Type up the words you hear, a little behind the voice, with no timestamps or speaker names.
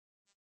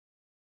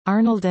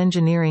Arnold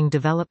Engineering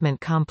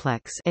Development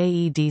Complex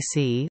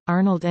 (AEDC),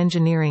 Arnold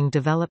Engineering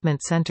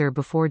Development Center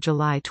before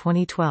July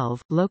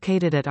 2012,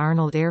 located at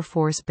Arnold Air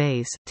Force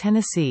Base,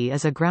 Tennessee,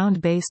 is a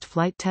ground-based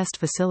flight test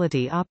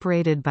facility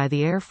operated by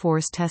the Air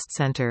Force Test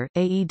Center.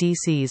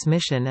 AEDC's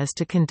mission is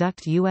to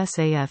conduct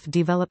USAF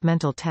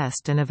developmental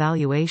test and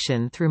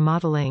evaluation through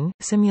modeling,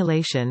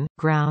 simulation,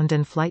 ground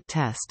and flight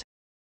test.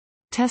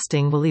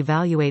 Testing will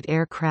evaluate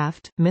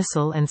aircraft,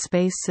 missile and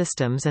space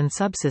systems and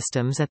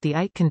subsystems at the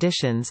ITE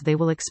conditions they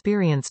will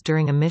experience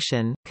during a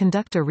mission,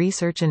 conduct a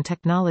research and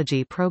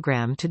technology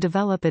program to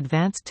develop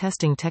advanced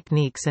testing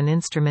techniques and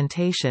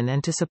instrumentation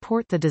and to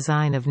support the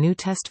design of new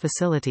test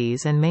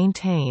facilities and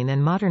maintain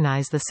and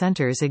modernize the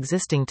center's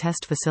existing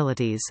test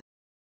facilities.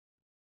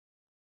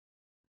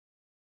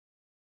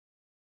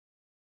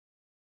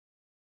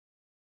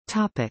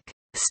 Topic: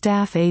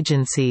 Staff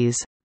agencies.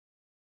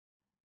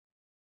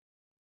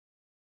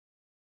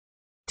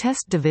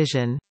 Test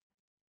Division,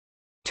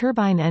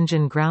 Turbine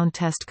Engine Ground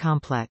Test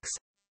Complex,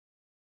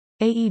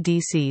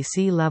 AEDC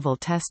Sea-Level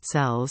Test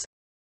Cells,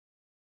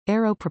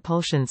 Aero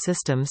Propulsion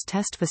Systems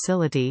Test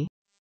Facility,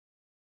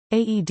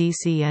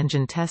 AEDC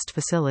Engine Test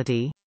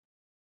Facility,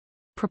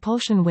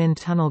 Propulsion Wind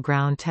Tunnel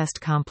Ground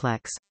Test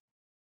Complex,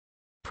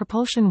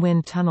 Propulsion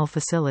Wind Tunnel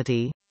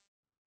Facility,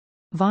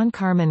 Von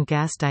Karman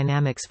Gas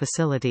Dynamics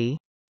Facility,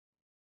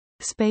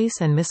 Space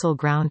and Missile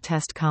Ground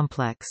Test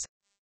Complex,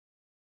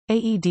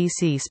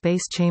 AEDC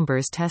Space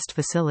Chambers Test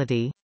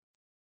Facility,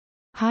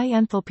 High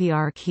Enthalpy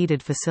Arc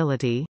Heated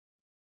Facility,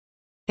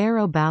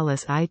 Aero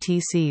Ballast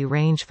ITC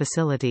Range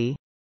Facility,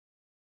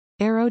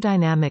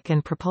 Aerodynamic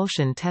and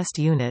Propulsion Test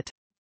Unit,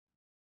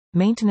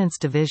 Maintenance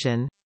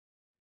Division,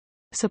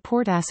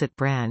 Support Asset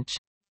Branch,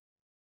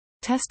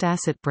 Test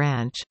Asset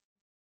Branch,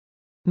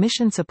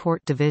 Mission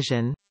Support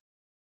Division,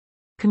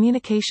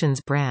 Communications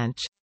Branch,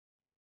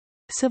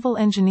 Civil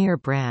Engineer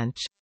Branch,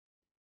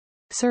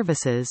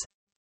 Services,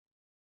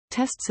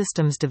 Test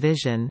Systems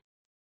Division,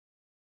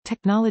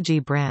 Technology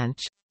Branch,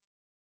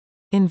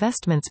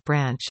 Investments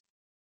Branch,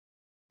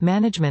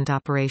 Management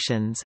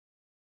Operations.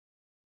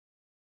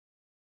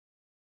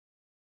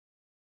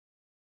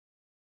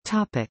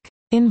 Topic: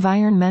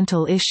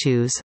 Environmental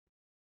issues.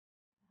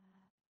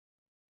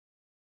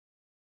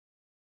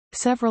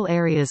 Several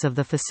areas of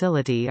the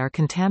facility are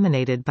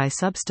contaminated by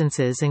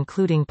substances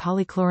including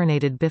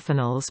polychlorinated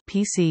biphenyls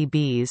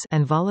 (PCBs)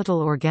 and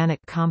volatile organic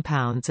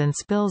compounds and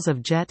spills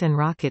of jet and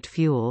rocket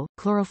fuel,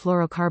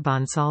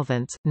 chlorofluorocarbon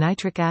solvents,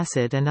 nitric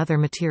acid and other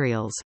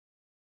materials.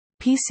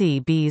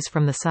 PCBs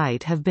from the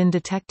site have been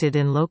detected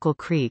in local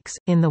creeks,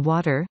 in the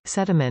water,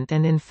 sediment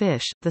and in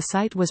fish. The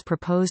site was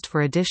proposed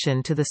for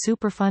addition to the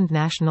Superfund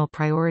National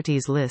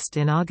Priorities List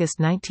in August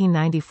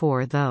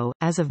 1994 though,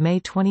 as of May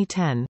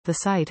 2010, the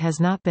site has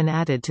not been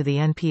added to the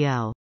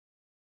NPL.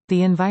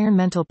 The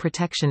Environmental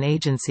Protection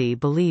Agency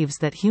believes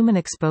that human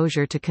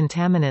exposure to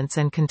contaminants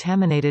and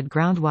contaminated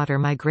groundwater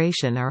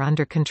migration are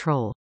under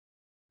control.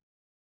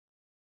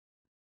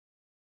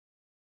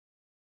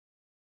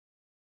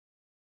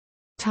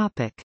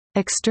 Topic: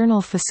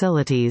 External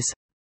facilities.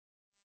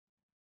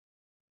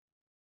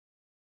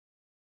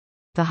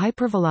 The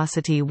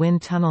Hypervelocity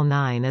Wind Tunnel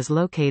 9 is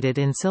located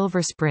in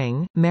Silver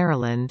Spring,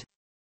 Maryland.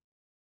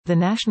 The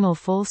National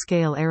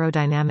Full-Scale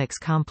Aerodynamics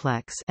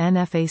Complex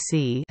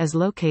 (NFAC) is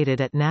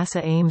located at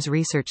NASA Ames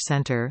Research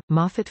Center,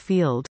 Moffett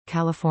Field,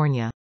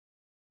 California.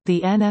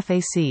 The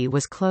NFAC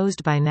was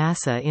closed by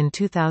NASA in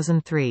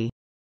 2003.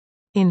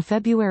 In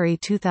February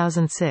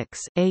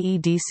 2006,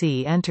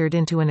 AEDC entered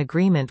into an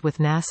agreement with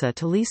NASA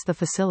to lease the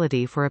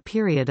facility for a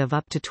period of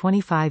up to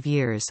 25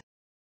 years.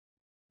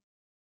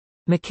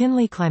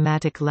 McKinley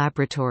Climatic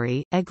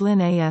Laboratory,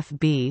 Eglin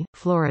AFB,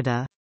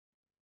 Florida.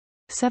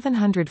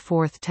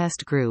 704th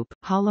Test Group,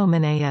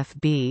 Holloman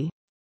AFB.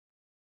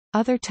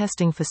 Other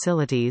testing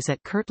facilities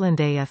at Kirtland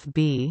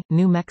AFB,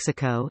 New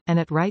Mexico, and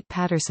at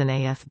Wright-Patterson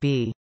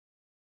AFB.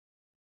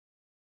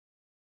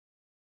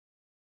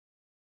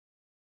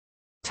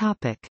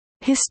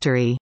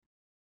 History.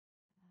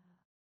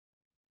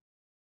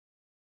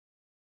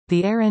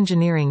 The Air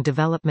Engineering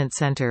Development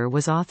Center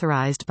was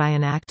authorized by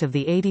an act of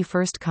the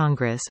 81st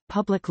Congress,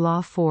 Public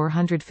Law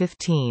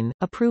 415,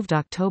 approved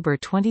October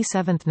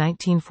 27,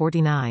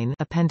 1949,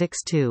 Appendix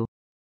 2.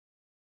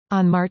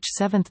 On March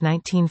 7,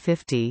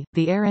 1950,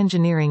 the Air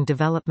Engineering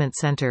Development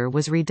Center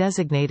was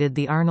redesignated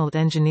the Arnold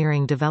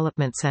Engineering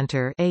Development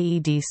Center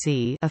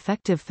 (AEDC),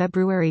 effective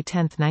February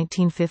 10,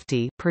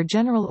 1950, per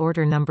General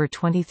Order No.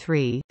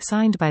 23,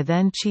 signed by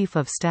then Chief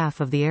of Staff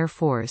of the Air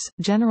Force,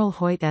 General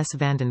Hoyt S.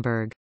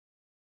 Vandenberg.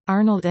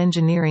 Arnold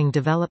Engineering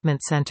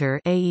Development Center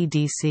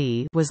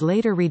 (AEDC) was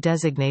later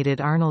redesignated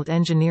Arnold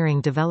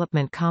Engineering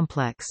Development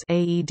Complex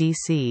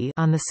 (AEDC)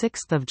 on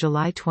 6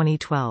 July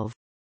 2012.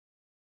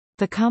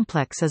 The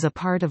complex is a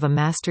part of a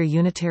master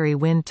unitary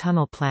wind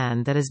tunnel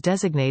plan that is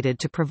designated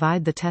to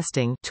provide the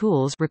testing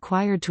tools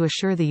required to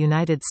assure the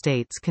United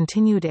States'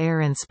 continued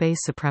air and space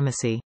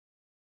supremacy.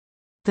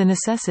 The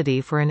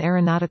necessity for an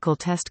aeronautical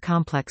test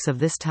complex of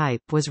this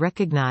type was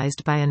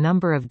recognized by a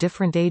number of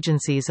different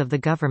agencies of the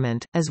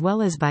government, as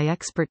well as by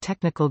expert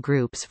technical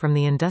groups from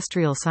the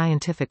industrial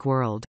scientific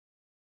world.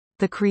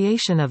 The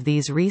creation of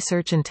these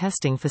research and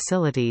testing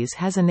facilities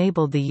has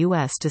enabled the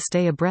U.S. to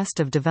stay abreast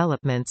of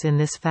developments in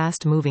this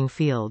fast-moving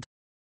field.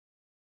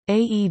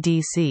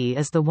 AEDC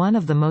is the one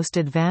of the most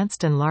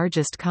advanced and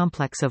largest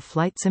complex of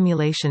flight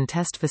simulation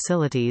test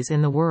facilities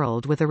in the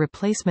world, with a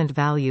replacement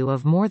value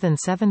of more than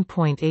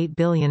 $7.8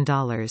 billion.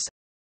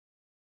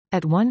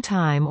 At one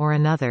time or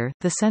another,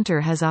 the center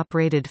has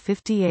operated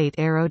 58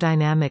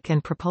 aerodynamic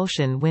and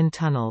propulsion wind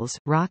tunnels,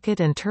 rocket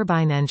and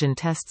turbine engine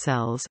test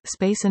cells,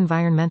 space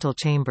environmental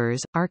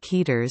chambers, arc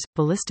heaters,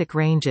 ballistic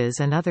ranges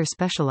and other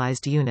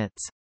specialized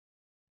units.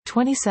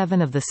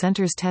 27 of the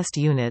center's test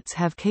units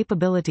have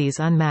capabilities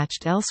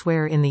unmatched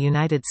elsewhere in the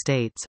United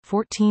States,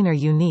 14 are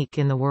unique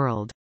in the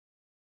world.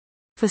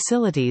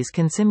 Facilities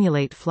can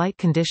simulate flight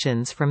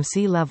conditions from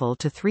sea level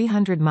to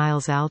 300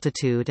 miles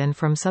altitude and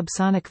from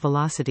subsonic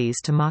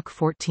velocities to Mach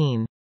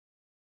 14.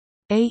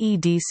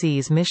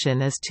 AEDC's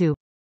mission is to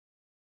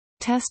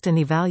test and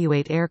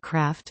evaluate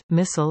aircraft,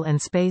 missile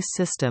and space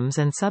systems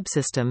and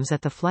subsystems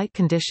at the flight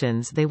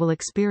conditions they will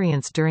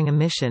experience during a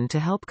mission,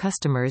 to help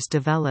customers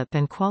develop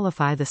and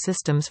qualify the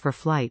systems for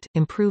flight,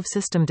 improve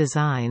system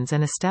designs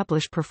and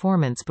establish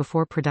performance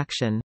before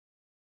production.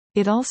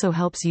 It also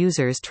helps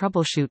users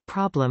troubleshoot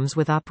problems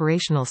with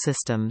operational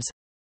systems.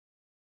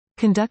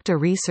 Conduct a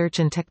research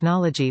and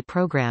technology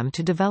program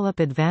to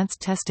develop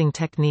advanced testing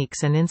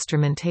techniques and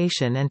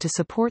instrumentation and to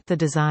support the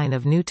design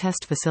of new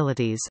test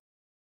facilities.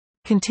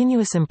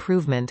 Continuous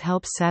improvement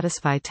helps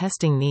satisfy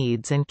testing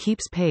needs and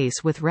keeps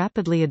pace with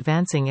rapidly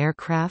advancing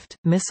aircraft,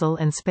 missile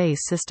and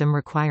space system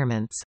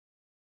requirements.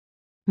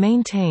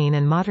 Maintain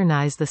and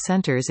modernize the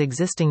center's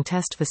existing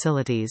test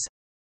facilities.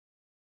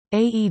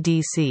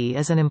 AEDC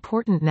is an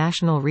important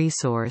national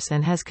resource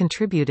and has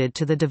contributed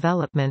to the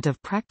development of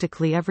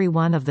practically every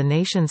one of the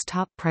nation's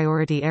top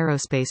priority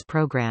aerospace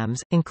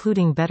programs,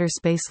 including better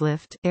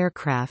spacelift,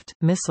 aircraft,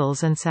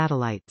 missiles and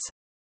satellites.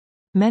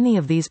 Many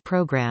of these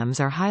programs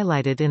are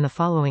highlighted in the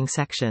following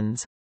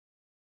sections.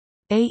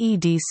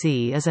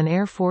 AEDC is an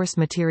Air Force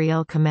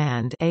Materiel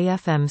Command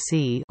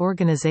 (AFMC)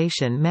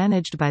 organization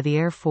managed by the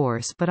Air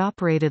Force but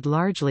operated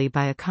largely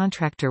by a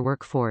contractor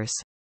workforce.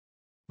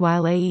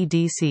 While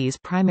AEDC's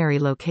primary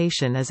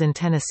location is in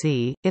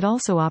Tennessee, it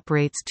also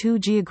operates two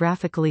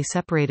geographically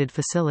separated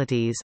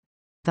facilities: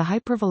 the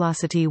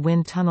Hypervelocity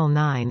Wind Tunnel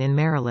 9 in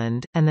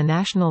Maryland, and the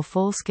National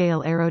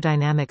Full-Scale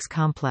Aerodynamics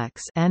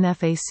Complex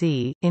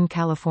 (NFAC) in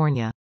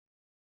California.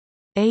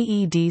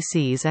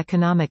 AEDC's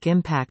economic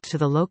impact to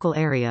the local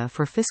area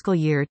for fiscal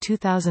year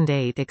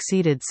 2008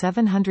 exceeded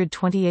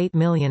 $728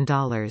 million.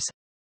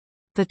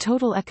 The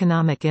total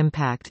economic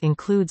impact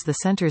includes the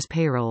center's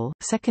payroll,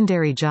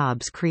 secondary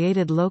jobs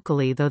created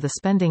locally though the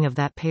spending of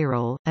that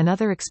payroll, and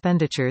other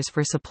expenditures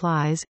for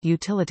supplies,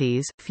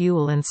 utilities,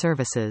 fuel and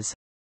services.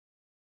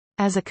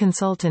 As a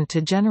consultant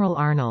to General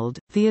Arnold,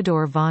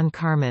 Theodore von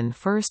Karman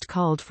first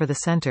called for the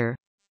center.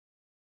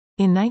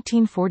 In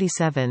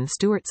 1947,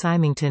 Stuart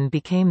Symington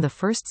became the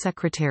first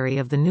secretary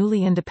of the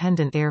newly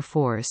independent Air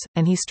Force,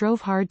 and he strove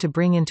hard to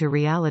bring into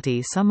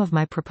reality some of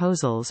my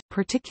proposals,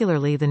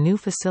 particularly the new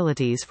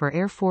facilities for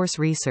Air Force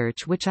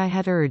research which I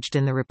had urged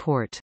in the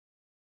report.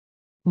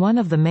 One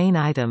of the main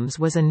items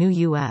was a new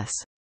U.S.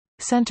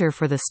 Center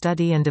for the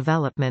Study and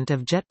Development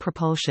of Jet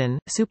Propulsion,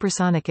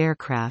 Supersonic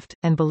Aircraft,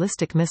 and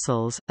Ballistic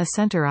Missiles, a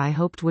center I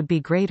hoped would be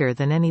greater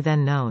than any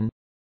then known.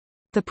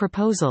 The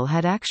proposal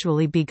had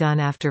actually begun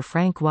after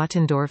Frank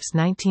Wattendorf's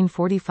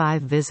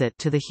 1945 visit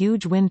to the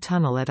huge wind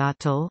tunnel at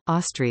Ottal,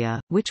 Austria,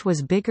 which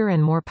was bigger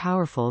and more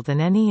powerful than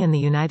any in the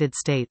United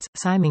States.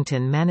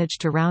 Symington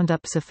managed to round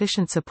up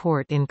sufficient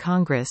support in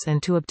Congress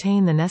and to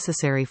obtain the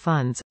necessary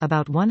funds,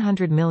 about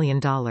 $100 million.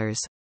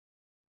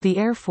 The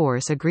Air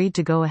Force agreed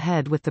to go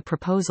ahead with the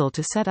proposal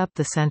to set up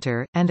the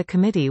center, and a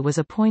committee was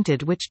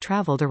appointed which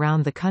traveled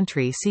around the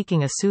country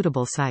seeking a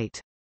suitable site.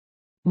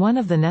 One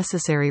of the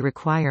necessary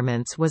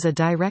requirements was a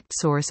direct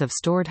source of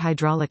stored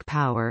hydraulic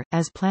power,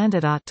 as planned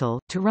at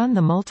Ottal, to run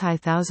the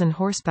multi-thousand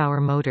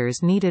horsepower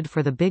motors needed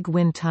for the big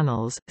wind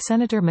tunnels.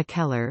 Senator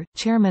McKellar,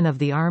 chairman of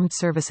the Armed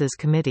Services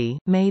Committee,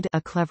 made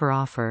a clever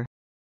offer.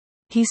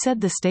 He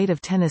said the state of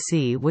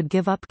Tennessee would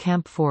give up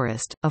Camp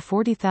Forrest, a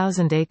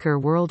 40,000-acre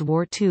World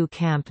War II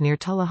camp near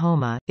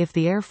Tullahoma, if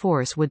the Air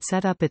Force would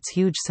set up its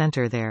huge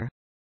center there.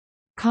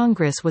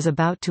 Congress was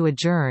about to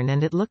adjourn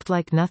and it looked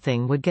like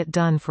nothing would get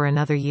done for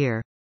another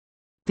year.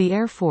 The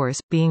Air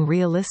Force, being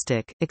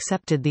realistic,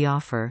 accepted the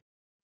offer.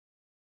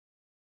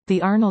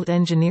 The Arnold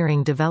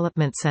Engineering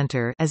Development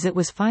Center, as it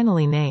was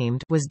finally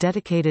named, was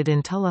dedicated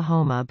in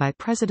Tullahoma by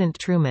President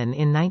Truman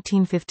in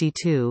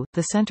 1952.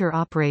 The center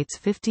operates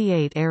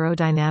 58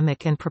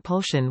 aerodynamic and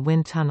propulsion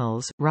wind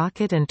tunnels,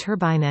 rocket and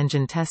turbine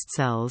engine test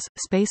cells,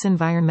 space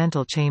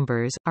environmental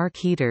chambers, arc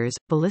heaters,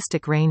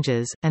 ballistic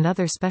ranges, and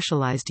other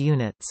specialized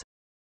units.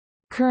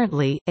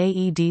 Currently,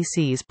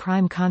 AEDC's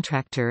prime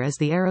contractor is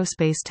the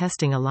Aerospace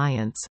Testing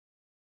Alliance.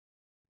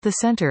 The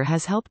center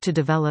has helped to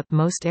develop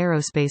most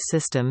aerospace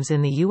systems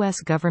in the U.S.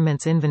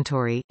 government's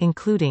inventory,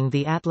 including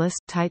the Atlas,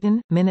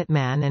 Titan,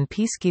 Minuteman and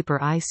Peacekeeper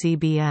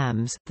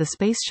ICBMs, the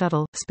Space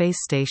Shuttle, Space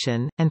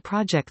Station, and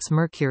projects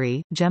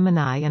Mercury,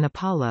 Gemini and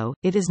Apollo.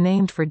 It is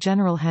named for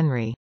General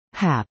Henry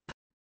Hap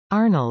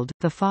Arnold,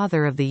 the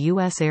father of the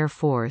U.S. Air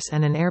Force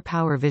and an air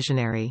power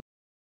visionary.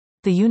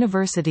 The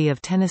University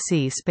of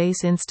Tennessee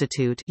Space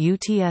Institute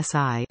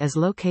 (UTSI) is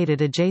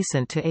located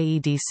adjacent to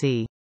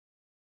AEDC.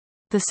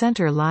 The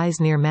center lies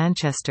near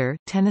Manchester,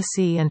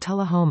 Tennessee and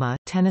Tullahoma,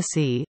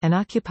 Tennessee, and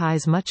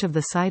occupies much of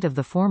the site of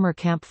the former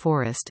Camp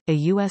Forrest, a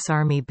U.S.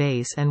 Army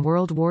base and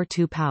World War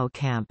II POW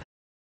camp.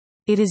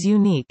 It is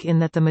unique in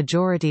that the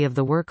majority of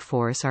the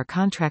workforce are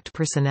contract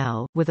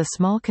personnel, with a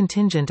small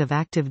contingent of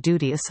active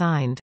duty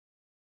assigned.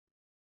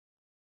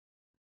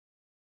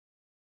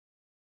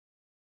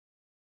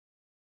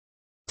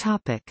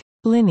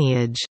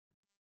 Lineage.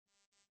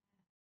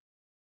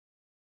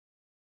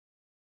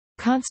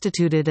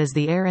 Constituted as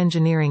the Air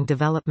Engineering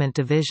Development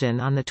Division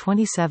on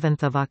 27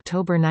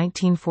 October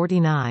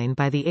 1949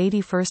 by the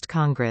 81st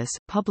Congress,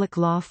 Public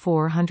Law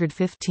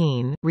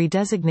 415,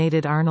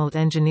 redesignated Arnold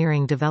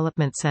Engineering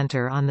Development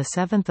Center on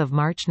 7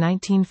 March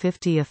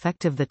 1950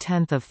 effective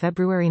 10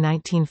 February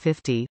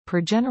 1950,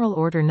 per General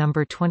Order No.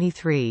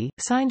 23,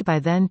 signed by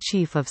then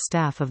Chief of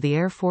Staff of the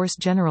Air Force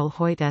General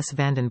Hoyt S.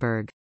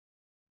 Vandenberg.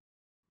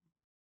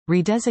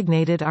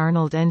 Redesignated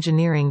Arnold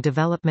Engineering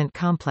Development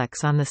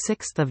Complex on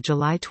 6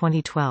 July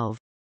 2012.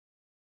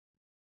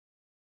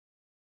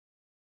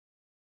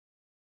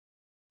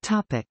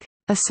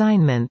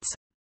 Assignments.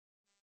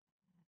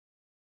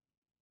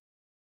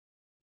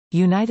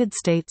 United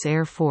States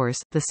Air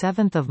Force,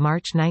 7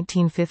 March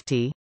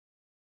 1950.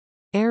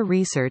 Air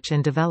Research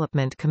and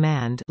Development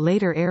Command,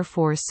 later Air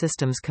Force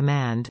Systems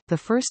Command, 1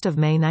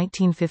 May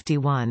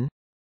 1951.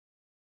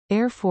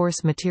 Air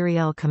Force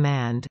Materiel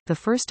Command,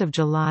 1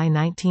 July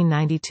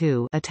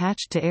 1992,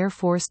 attached to Air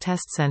Force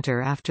Test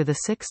Center after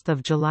 6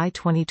 July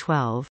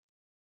 2012.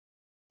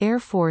 Air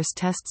Force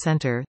Test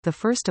Center,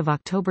 1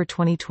 October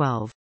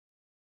 2012.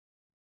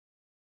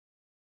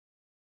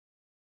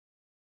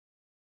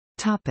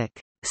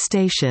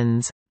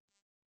 Stations.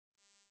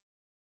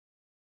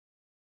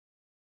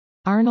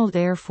 Arnold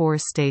Air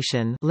Force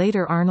Station,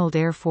 later Arnold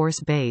Air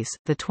Force Base,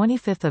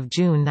 25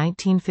 June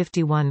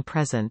 1951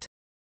 present.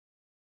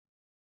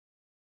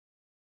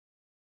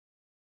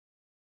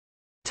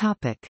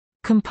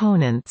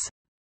 Components.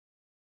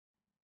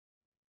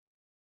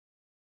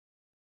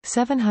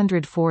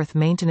 704th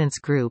Maintenance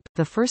Group,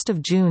 1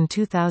 June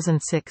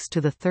 2006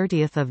 to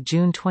 30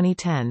 June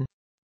 2010.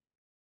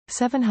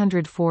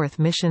 704th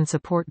Mission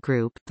Support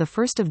Group,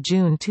 1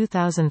 June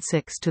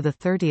 2006 to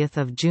 30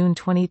 June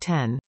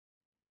 2010.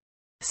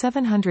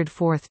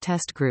 704th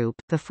Test Group,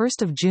 1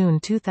 June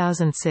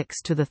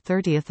 2006 to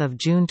 30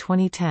 June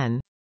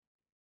 2010.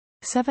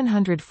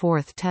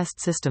 704th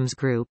Test Systems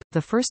Group,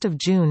 1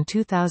 June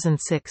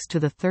 2006 to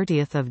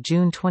 30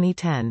 June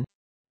 2010.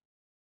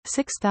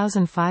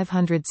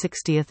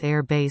 6560th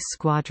Air Base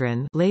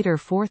Squadron, later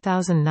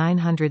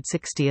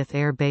 4960th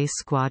Air Base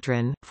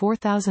Squadron,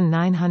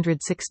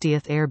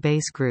 4960th Air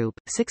Base Group,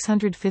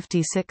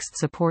 656th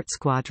Support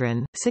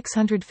Squadron,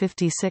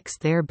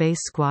 656th Air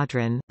Base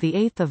Squadron, 8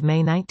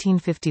 May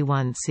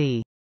 1951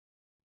 c.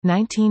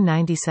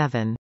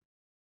 1997.